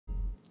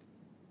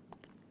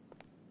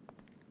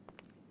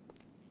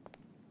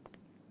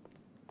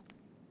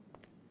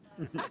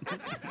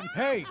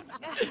Hey!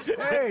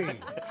 Hey!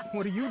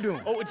 What are you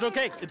doing? Oh, it's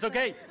okay. It's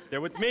okay.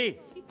 They're with me.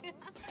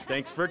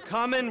 Thanks for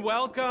coming.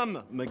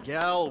 Welcome.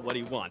 Miguel, what do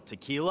you want?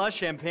 Tequila,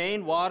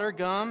 champagne, water,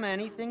 gum,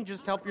 anything?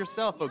 Just help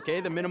yourself, okay?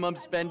 The minimum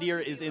spend here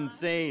is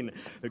insane.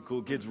 The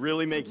cool kids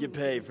really make you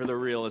pay for the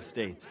real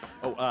estate.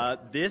 Oh,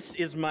 this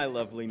is my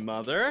lovely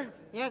mother.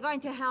 You're going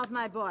to help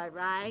my boy,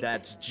 right?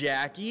 That's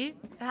Jackie.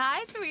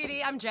 Hi,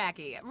 sweetie. I'm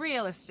Jackie.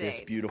 Real estate.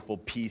 This beautiful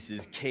piece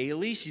is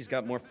Kaylee. She's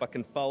got more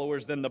fucking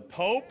followers than the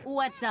Pope.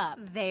 What's up?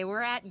 They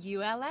were at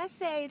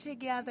ULSA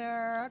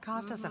together.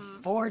 Cost us a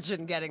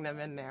fortune getting them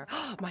in there.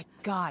 My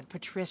God,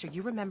 Patricia,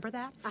 you remember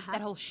that?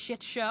 That whole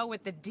shit show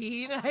with the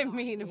dean? I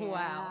mean,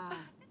 wow.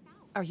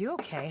 Are you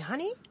okay,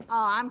 honey?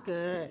 Oh, I'm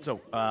good. So,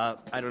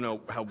 I don't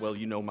know how well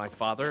you know my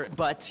father,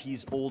 but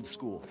he's old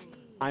school.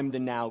 I'm the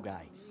now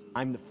guy.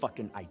 I'm the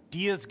fucking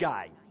ideas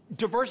guy.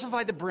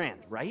 Diversify the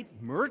brand, right?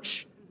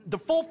 Merch? The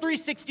full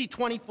 360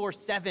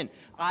 24/7.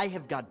 I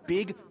have got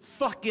big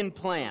fucking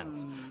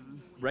plans.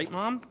 Right,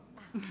 Mom?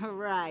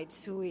 Right,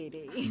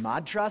 sweetie.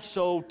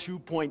 Madraso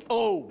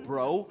 2.0,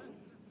 bro.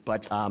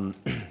 But,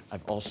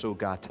 I've also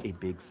got a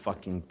big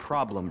fucking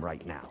problem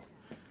right now.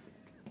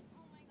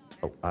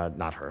 Oh,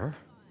 not her.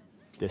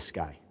 This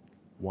guy.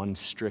 One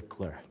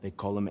Strickler. They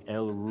call him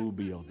El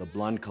Rubio, the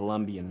blonde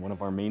Colombian, one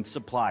of our main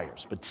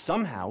suppliers. But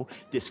somehow,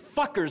 this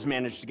fucker's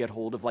managed to get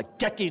hold of like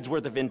decades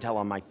worth of intel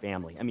on my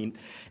family. I mean,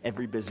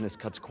 every business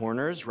cuts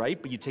corners, right?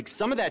 But you take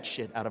some of that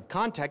shit out of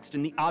context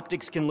and the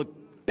optics can look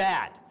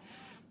bad.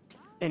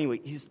 Anyway,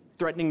 he's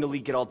threatening to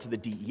leak it all to the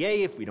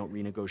DEA if we don't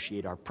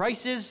renegotiate our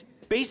prices.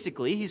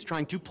 Basically, he's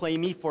trying to play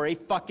me for a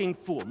fucking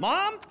fool.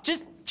 Mom,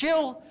 just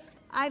chill.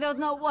 I don't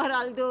know what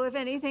I'll do if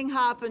anything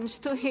happens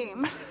to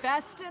him.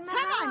 Best in the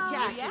Come on,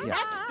 Jackie. Yeah.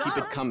 Let's go. Keep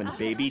it coming,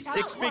 baby.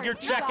 Six-figure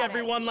check,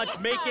 everyone. Let's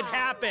make it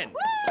happen.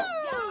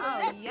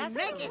 Let's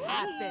make it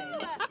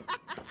happen.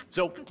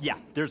 So, yeah,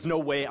 there's no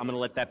way I'm gonna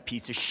let that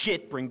piece of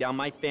shit bring down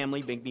my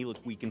family, make me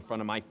look weak in front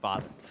of my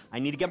father. I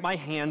need to get my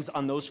hands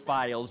on those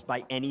files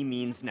by any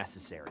means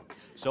necessary.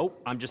 So,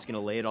 I'm just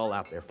gonna lay it all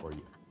out there for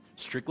you.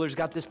 Strickler's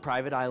got this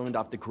private island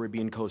off the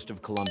Caribbean coast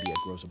of Colombia.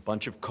 Grows a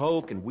bunch of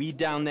coke and weed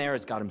down there.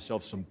 Has got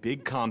himself some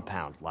big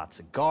compound. Lots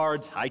of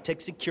guards,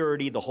 high-tech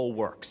security, the whole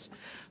works.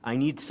 I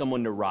need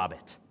someone to rob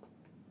it.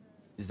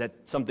 Is that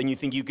something you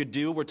think you could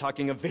do? We're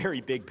talking a very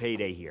big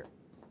payday here.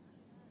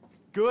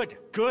 Good,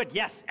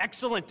 yes,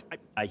 excellent.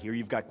 I hear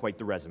you've got quite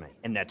the resume,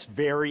 and that's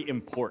very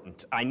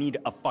important. I need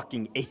a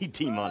fucking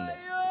A-team on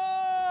this.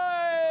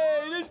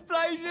 This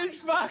place is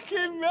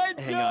fucking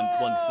mental! Hang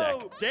on one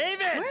sec.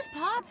 David! Where's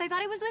Pops? I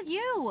thought he was with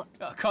you.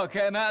 I can't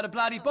get him out of the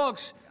bloody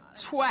box.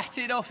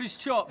 Twatted off his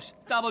chops.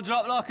 Double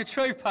drop like a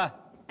trooper.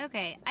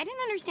 Okay, I didn't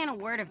understand a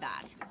word of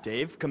that.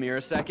 Dave, come here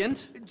a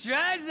second.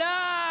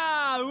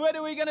 Jazza! When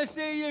are we gonna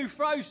see you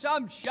throw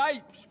some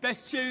shapes?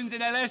 Best tunes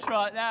in LS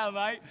right now,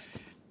 mate.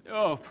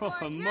 Oh,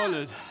 proper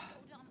mullered.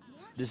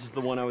 This is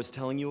the one I was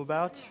telling you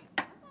about?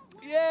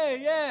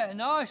 Yeah,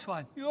 nice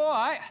one. You all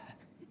right?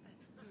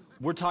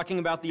 We're talking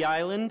about the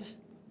island?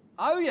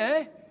 Oh,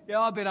 yeah?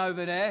 Yeah, I've been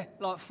over there,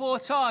 like 4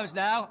 times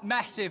now.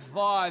 Massive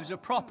vibes, a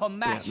proper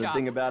match-up. Yeah, the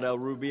thing about El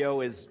Rubio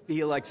is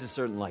he likes a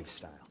certain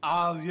lifestyle.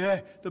 Oh,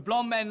 yeah. The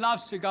blonde man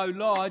loves to go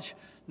large.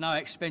 No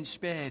expense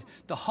spared.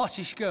 The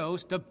hottest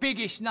girls, the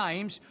biggest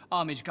names,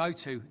 I'm his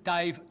go-to.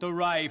 Dave the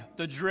Rave,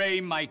 the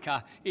dream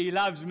maker. He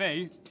loves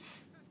me.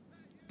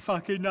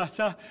 Fucking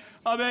nutter.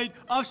 I mean,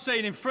 I've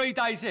seen him 3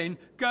 days in,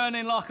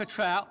 gurning like a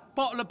trout,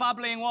 bottle of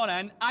bubbly in one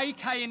hand,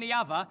 AK in the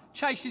other,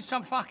 chasing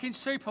some fucking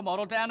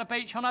supermodel down the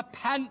beach on a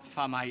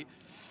panther, mate.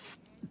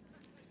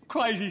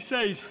 Crazy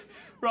seas.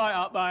 Right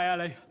up my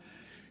alley.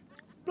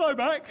 Blow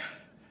back?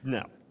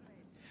 No.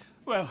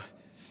 Well,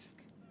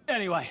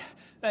 anyway,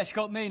 that's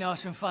got me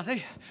nice and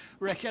fuzzy.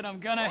 Reckon I'm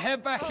gonna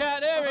head back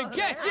out there and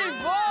get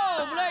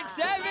involved. Let's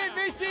have it,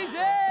 Mrs.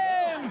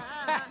 M.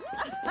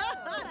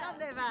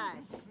 ¿Dónde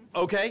vas?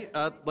 Okay,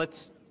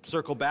 let's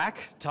circle back,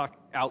 talk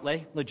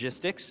outlay,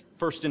 logistics.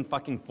 First and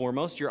fucking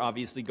foremost, you're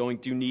obviously going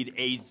to need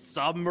a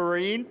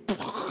submarine.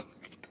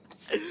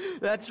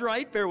 That's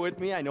right, bear with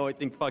me, I know I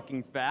think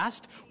fucking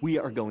fast. We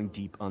are going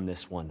deep on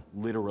this one,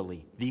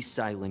 literally, the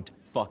silent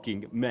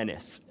fucking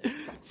menace.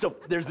 So,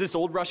 there's this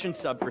old Russian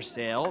sub for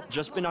sale,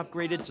 just been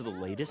upgraded to the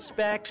latest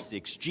specs,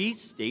 6G,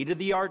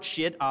 state-of-the-art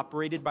shit,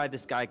 operated by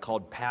this guy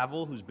called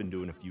Pavel, who's been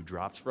doing a few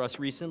drops for us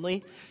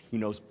recently. He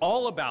knows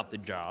all about the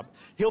job.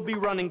 He'll be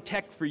running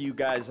tech for you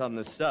guys on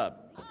the sub.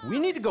 We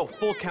need to go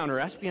full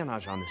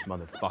counter-espionage on this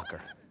motherfucker.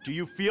 Do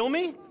you feel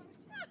me?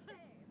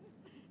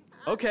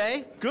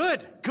 Okay,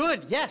 good,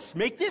 yes,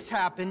 make this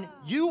happen.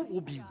 You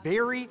will be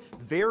very,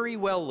 very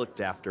well looked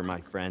after,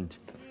 my friend.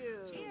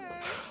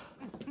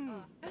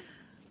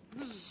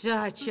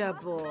 Such a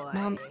boy.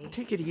 Mom,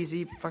 take it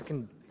easy,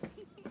 fucking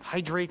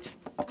hydrate.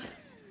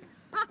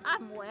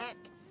 I'm wet.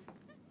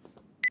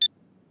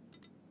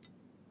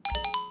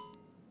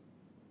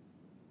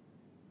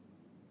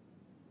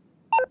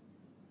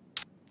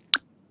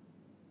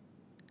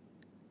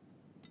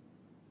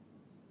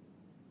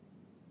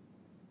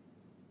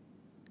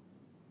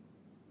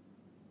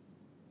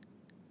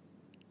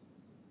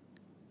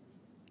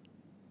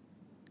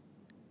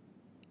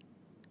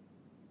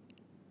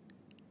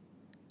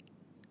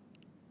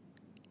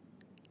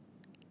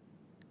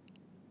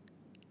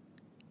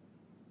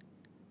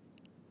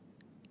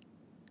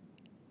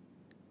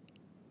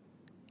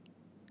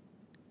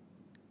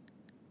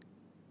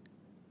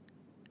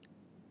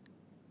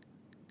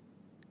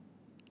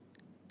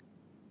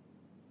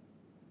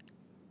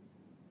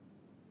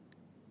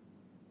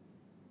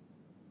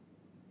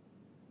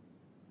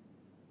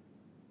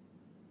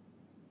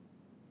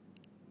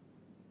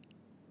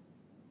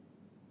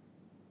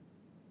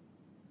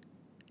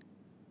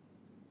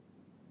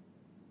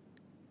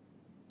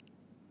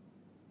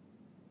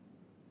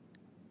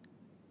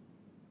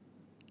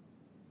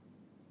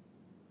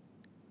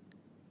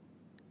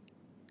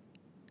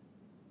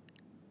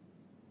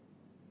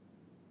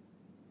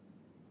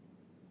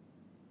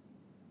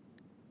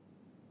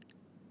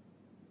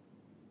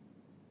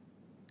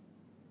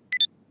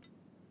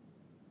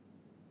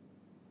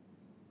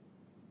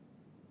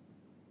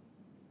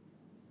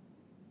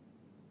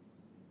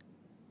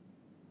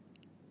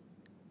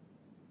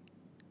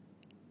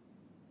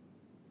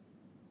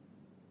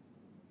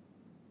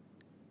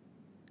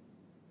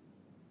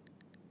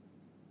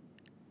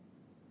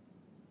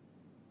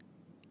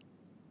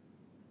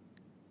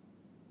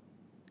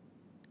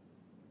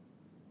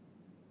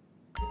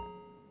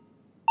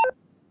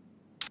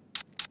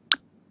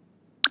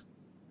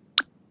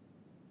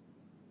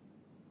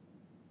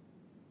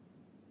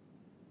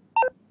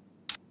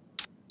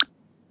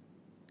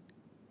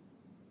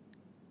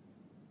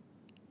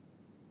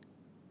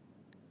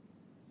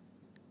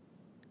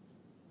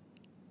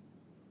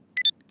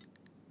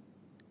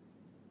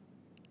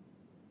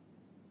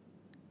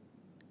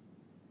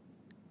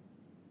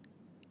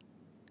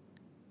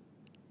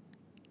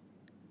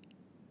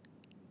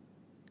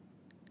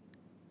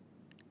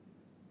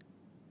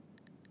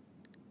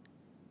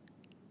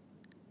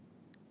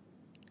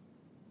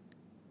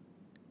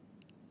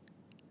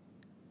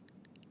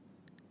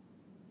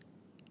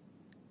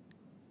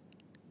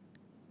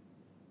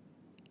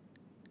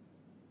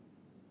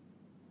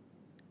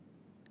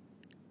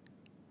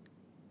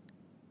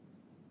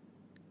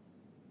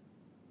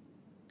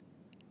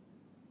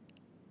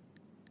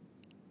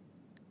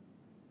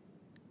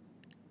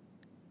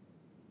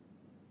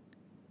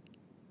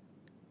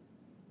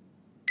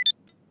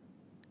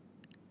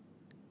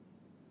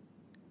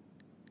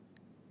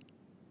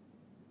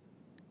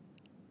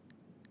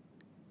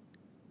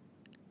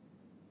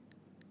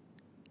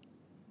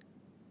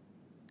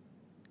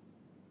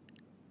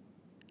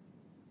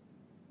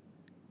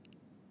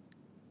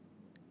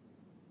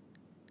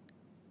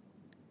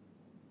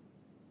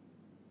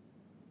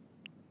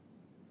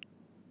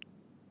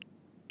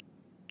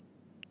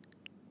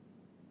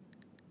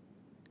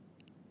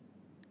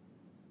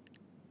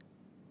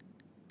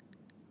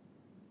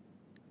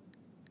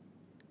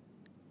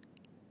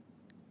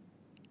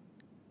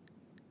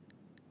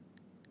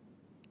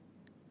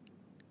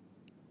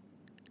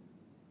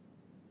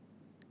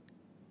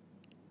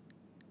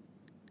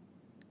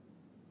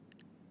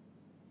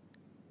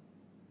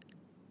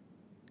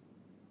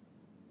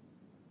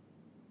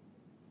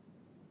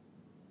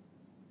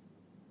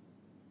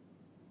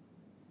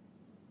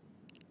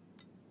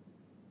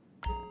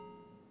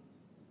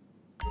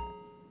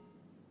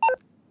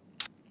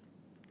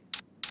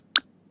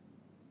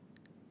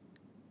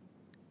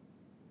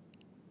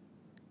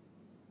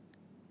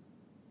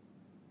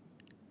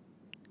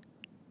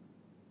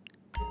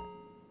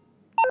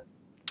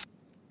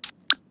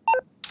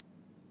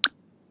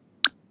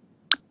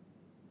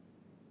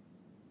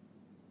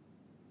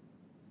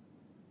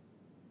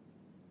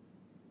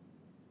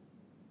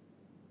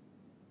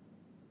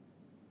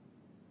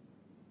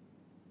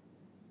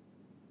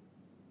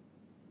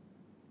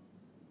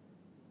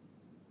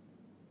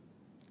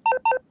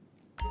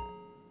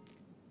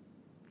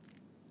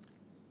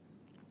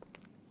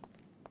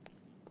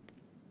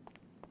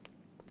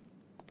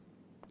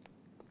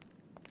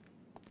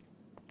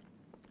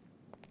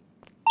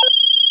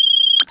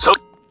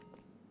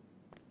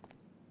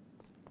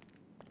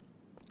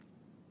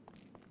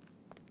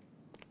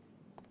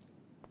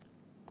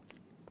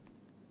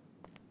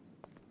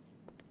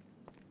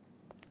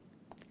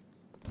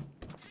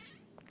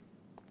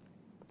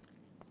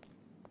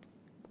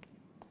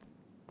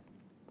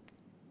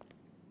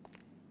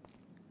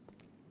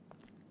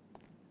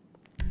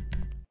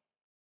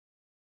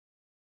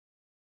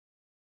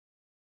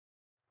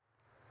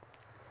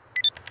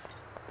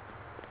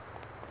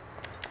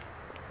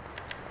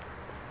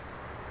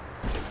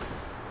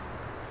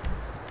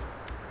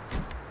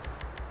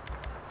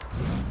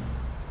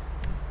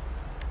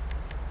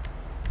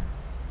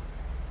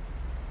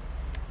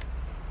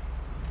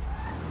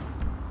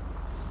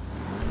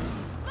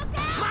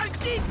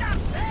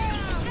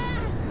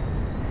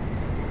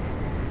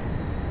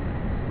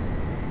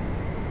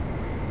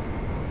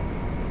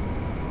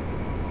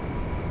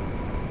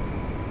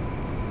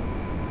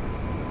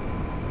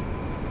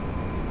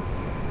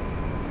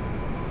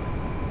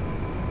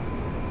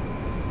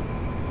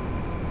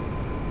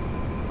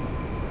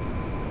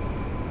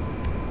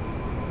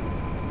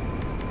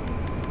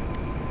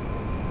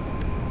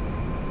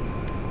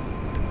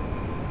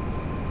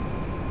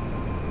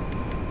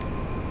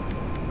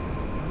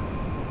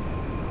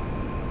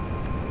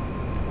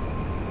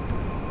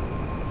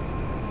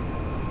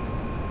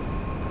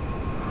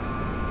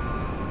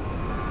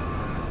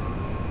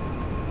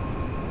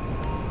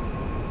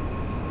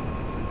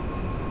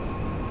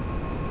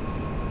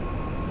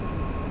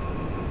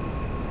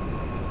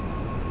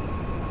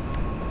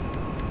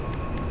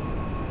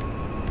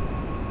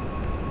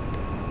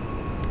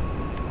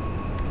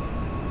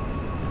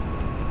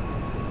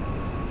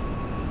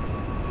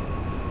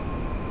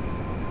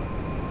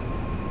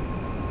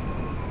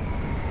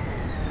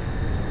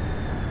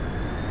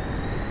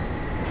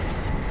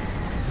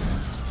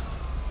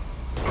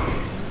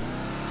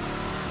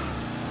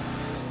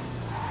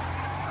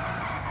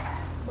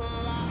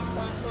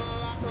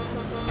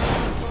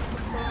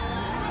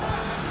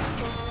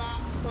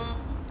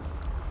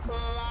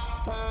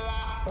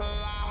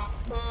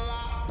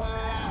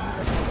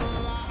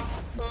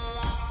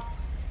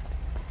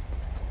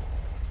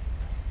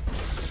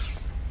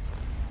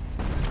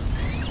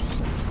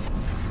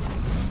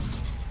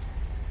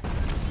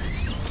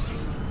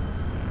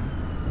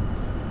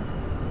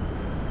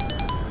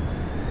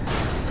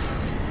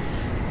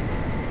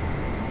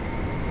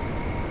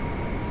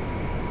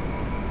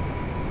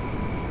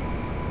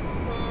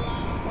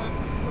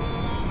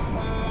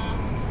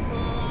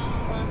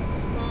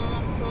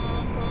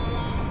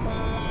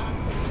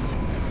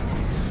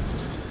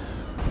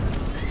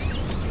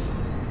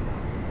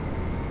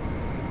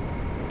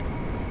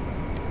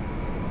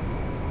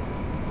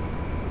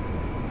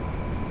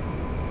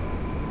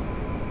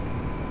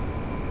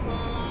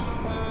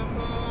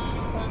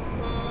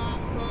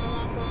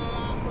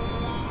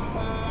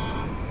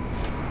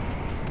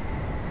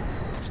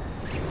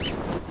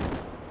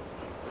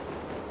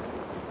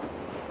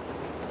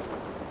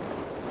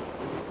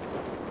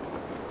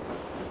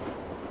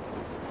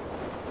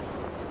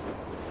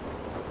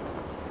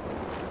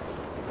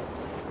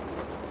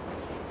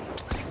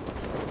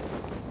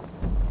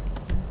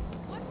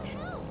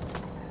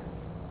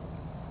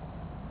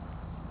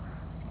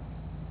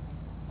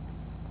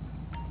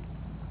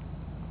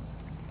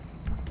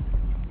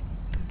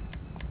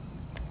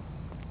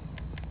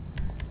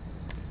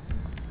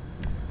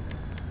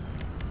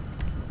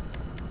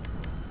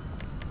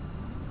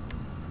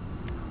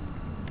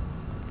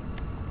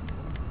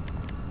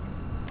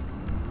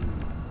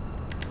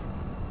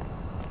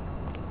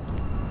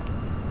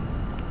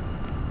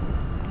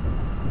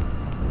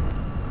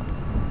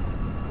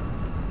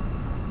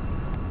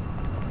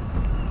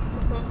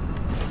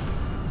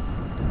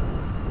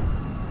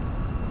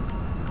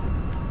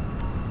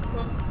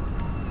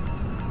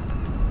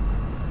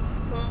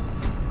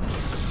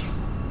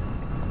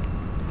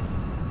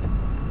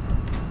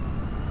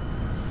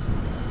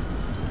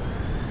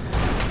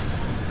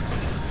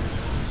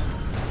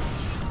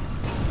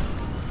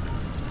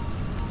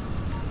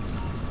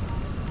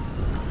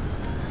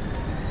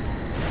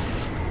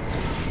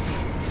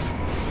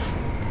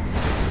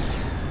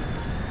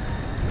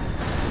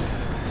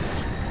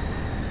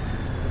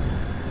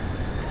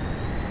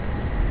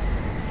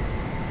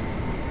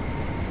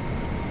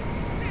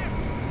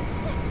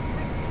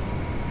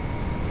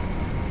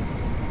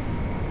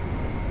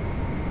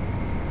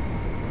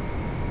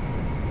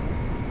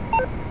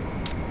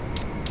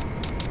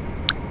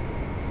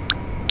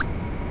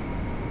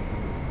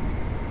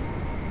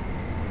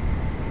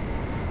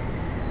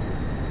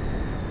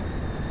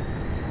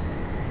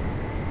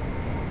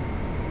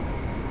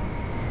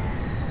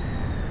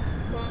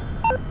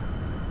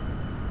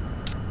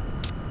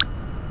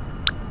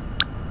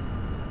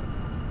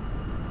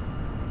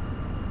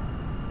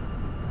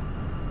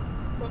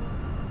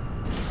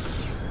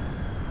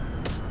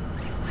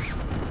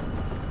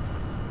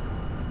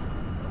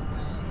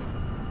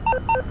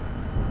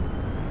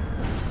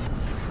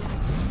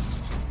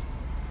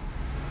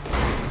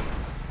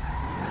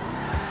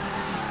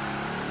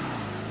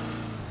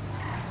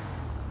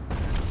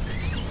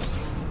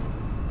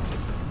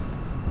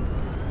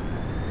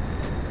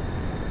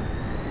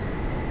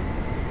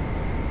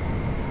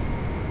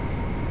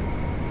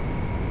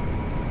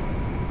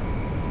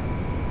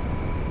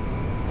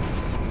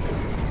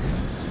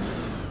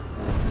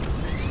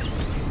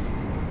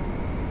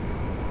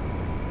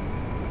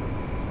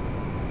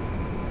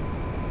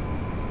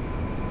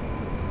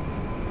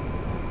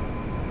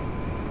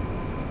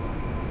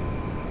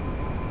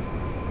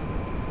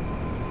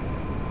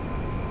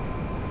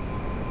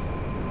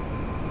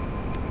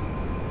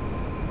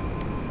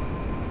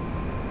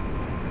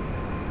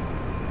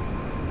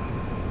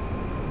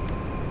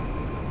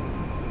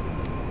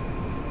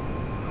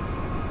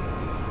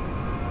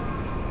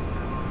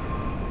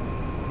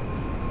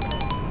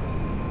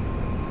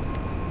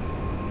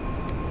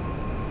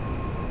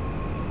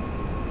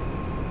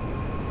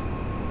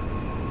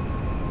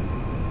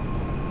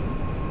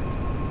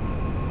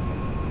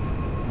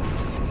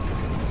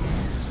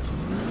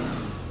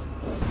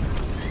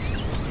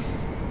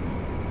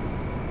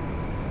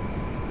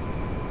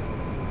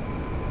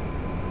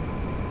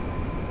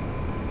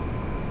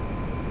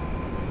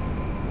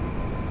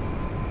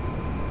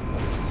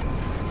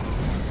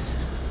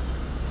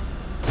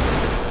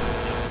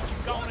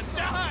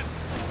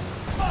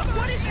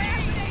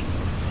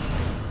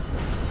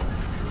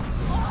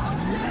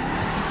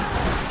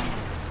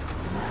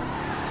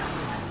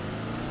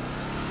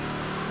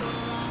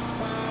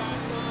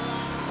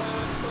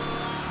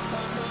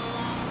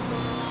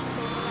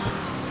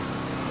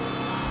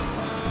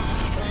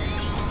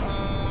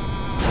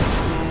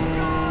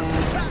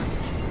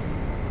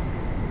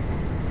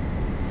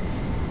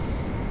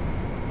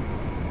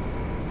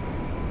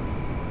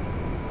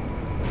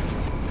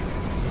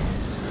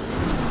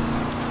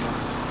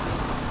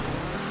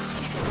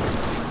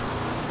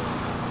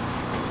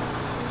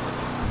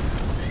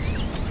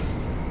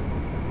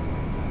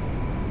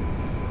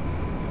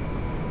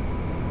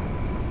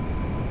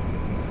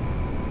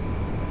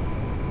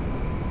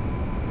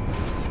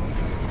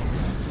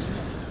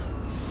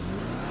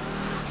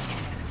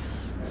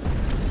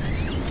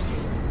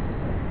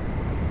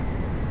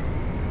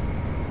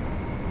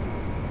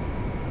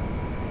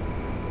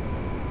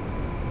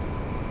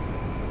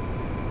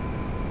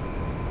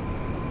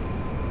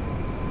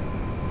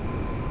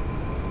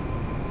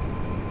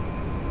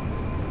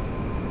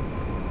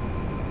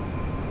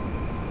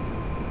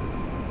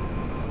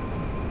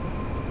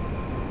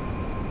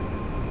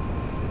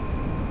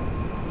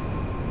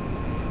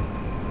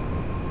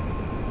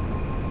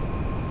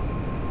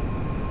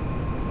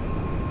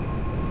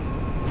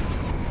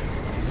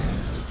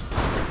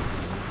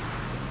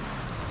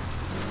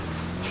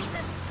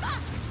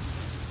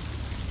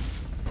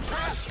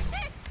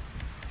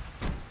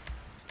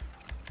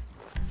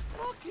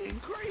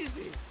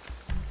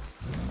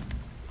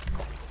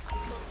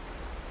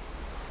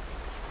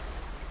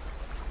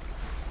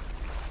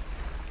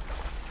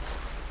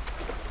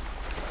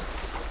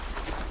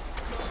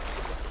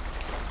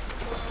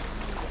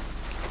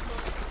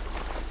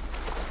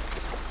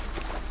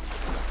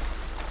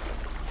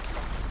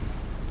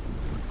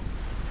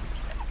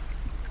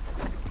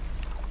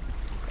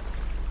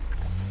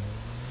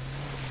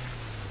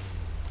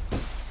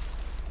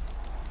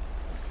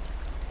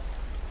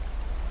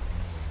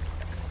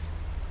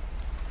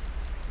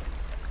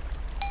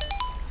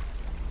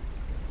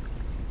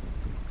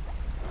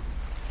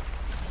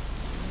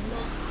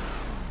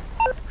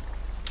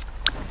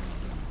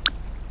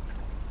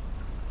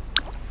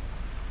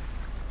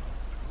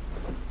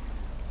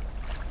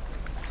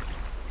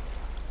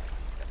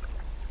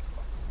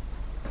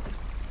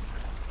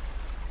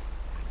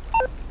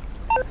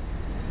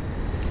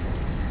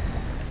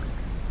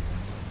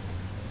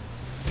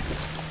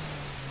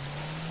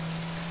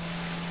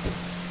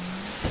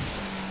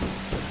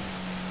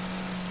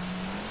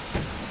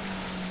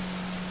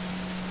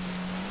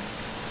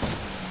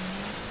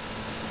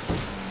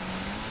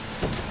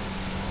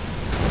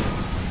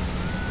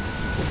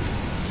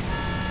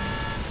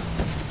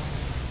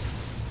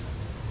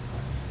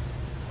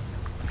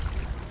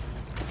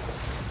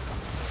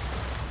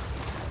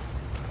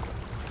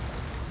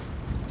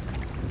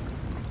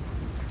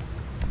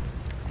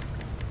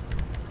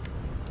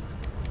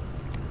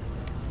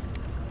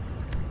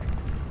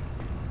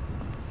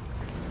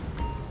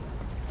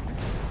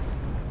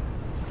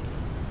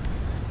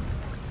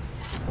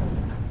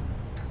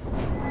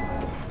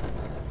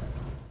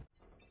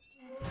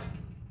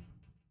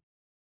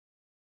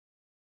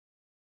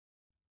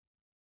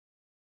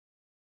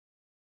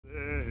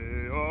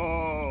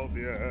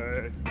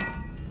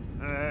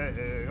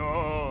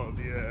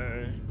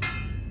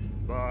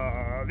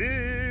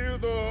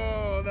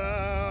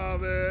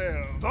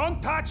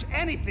 Don't touch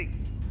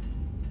anything.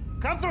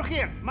 Come through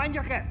here. Mind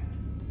your head.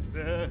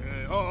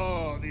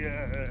 Oh,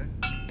 yeah.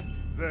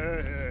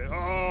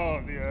 Oh,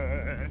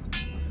 yeah.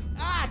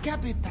 Ah,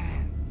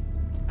 Capitan.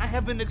 I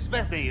have been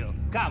expecting you.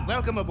 Come,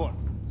 welcome aboard.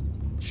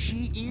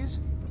 She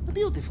is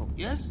beautiful,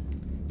 yes?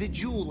 The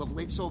jewel of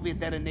late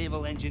Soviet-era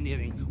naval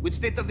engineering, with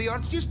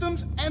state-of-the-art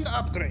systems and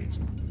upgrades.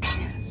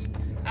 Yes.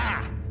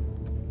 Ah!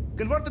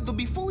 Converted to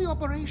be fully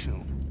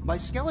operational by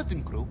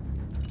skeleton crew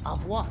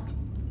of what?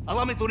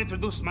 Allow me to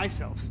introduce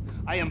myself.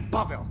 I am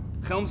Pavel,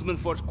 helmsman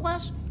first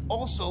class,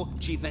 also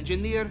chief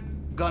engineer,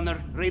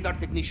 gunner, radar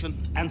technician,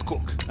 and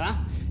cook. Huh?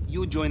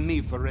 You join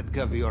me for red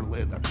caviar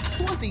later.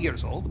 20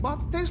 years old,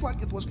 but tastes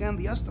like it was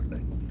canned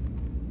yesterday.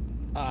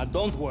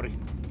 Don't worry.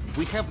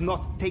 We have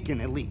not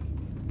taken a leak.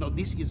 No,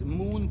 this is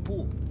moon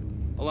pool.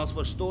 Allows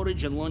for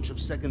storage and launch of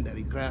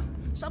secondary craft,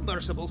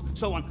 submersibles,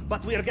 so on,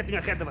 but we are getting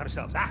ahead of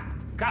ourselves.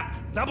 Come,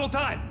 double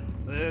time!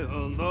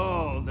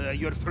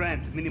 Your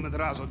friend, Mini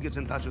Madrazo, gets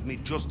in touch with me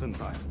just in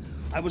time.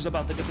 I was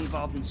about to get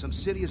involved in some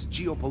serious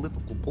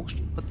geopolitical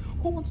bullshit, but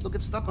who wants to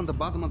get stuck on the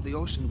bottom of the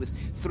ocean with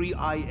 3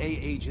 IA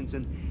agents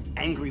and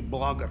angry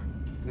blogger?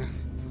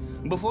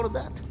 Before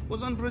that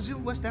was on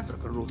Brazil-West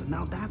Africa route.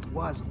 Now that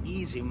was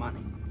easy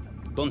money.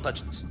 Don't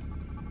touch this.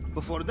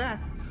 Before that,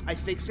 I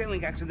faked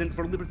sailing accident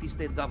for Liberty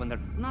State Governor.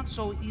 Not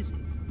so easy.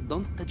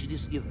 Don't touch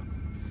this either.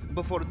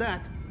 Before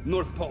that,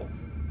 North Pole.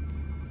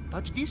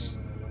 Touch this,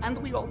 and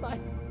we all die.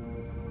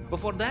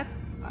 Before that,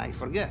 I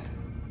forget.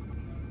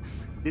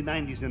 The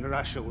 90s in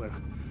Russia were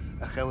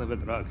a hell of a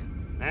drug,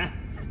 huh?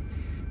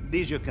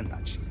 These you can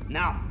touch.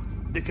 Now,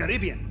 the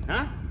Caribbean,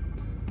 huh?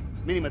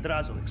 Mini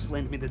Madrazo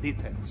explained me the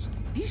details.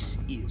 This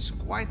is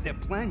quite the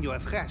plan you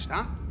have hatched,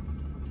 huh?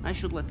 I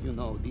should let you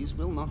know, these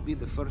will not be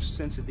the first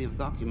sensitive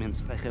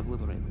documents I have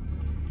liberated.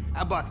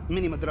 But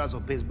Mini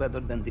Madrazo pays better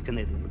than the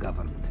Canadian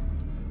government.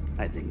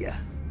 I think, yeah.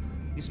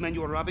 This man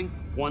you are robbing,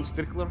 Juan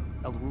Strickler,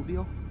 El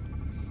Rubio?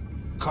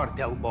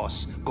 Cartel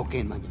boss,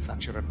 cocaine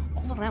manufacturer,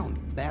 all around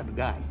bad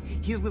guy.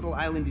 His little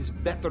island is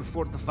better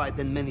fortified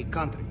than many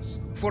countries.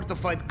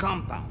 Fortified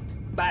compound,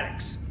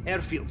 barracks,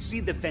 airfield,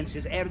 sea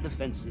defenses, air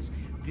defenses.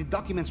 The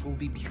documents will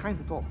be behind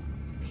it all,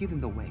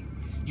 hidden away.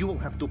 You will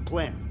have to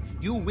plan.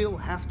 You will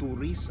have to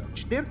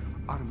research. There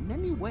are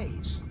many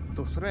ways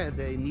to thread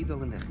a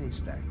needle in a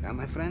haystack, huh,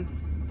 my friend?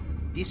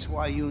 This is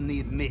why you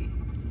need me.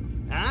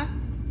 Huh?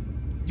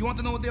 You want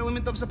to know what the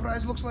element of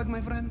surprise looks like, my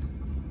friend?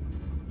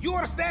 You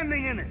are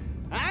standing in it,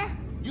 huh?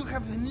 You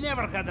have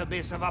never had a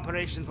base of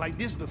operations like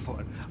this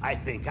before, I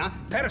think, huh?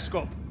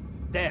 Periscope,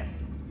 there.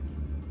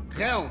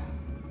 Helm,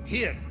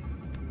 here.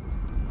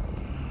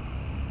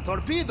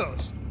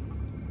 Torpedoes.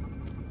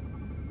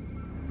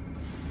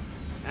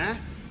 Huh?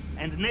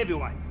 And Navy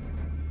wine.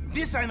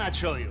 This I not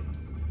show you.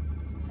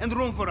 And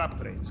room for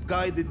upgrades,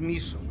 guided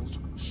missiles,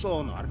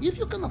 sonar, if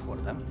you can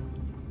afford them.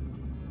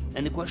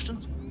 Any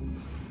questions?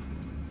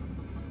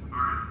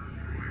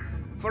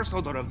 First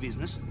order of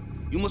business,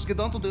 you must get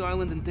onto the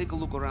island and take a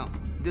look around.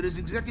 There is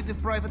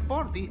executive private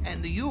party,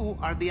 and you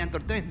are the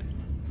entertainment.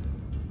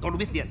 Or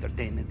with the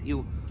entertainment,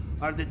 you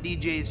are the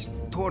DJ's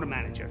tour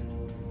manager.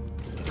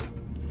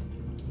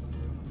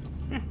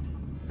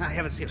 I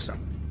have a some.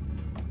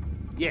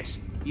 Yes,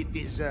 it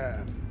is,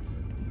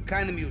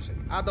 kind of music.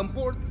 Adam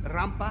Port,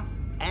 Rampa,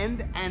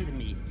 and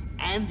me,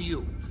 and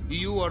you.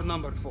 You are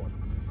number 4.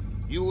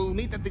 You will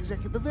meet at the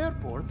executive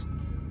airport,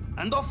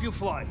 and off you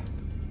fly.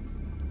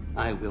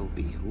 I will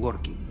be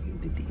lurking in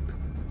the deep,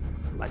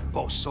 like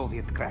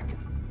post-Soviet Kraken,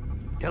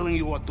 telling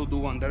you what to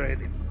do on the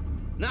radio.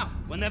 Now,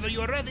 whenever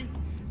you're ready,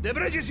 the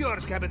bridge is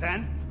yours,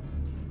 Capitan.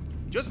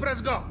 Just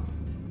press go.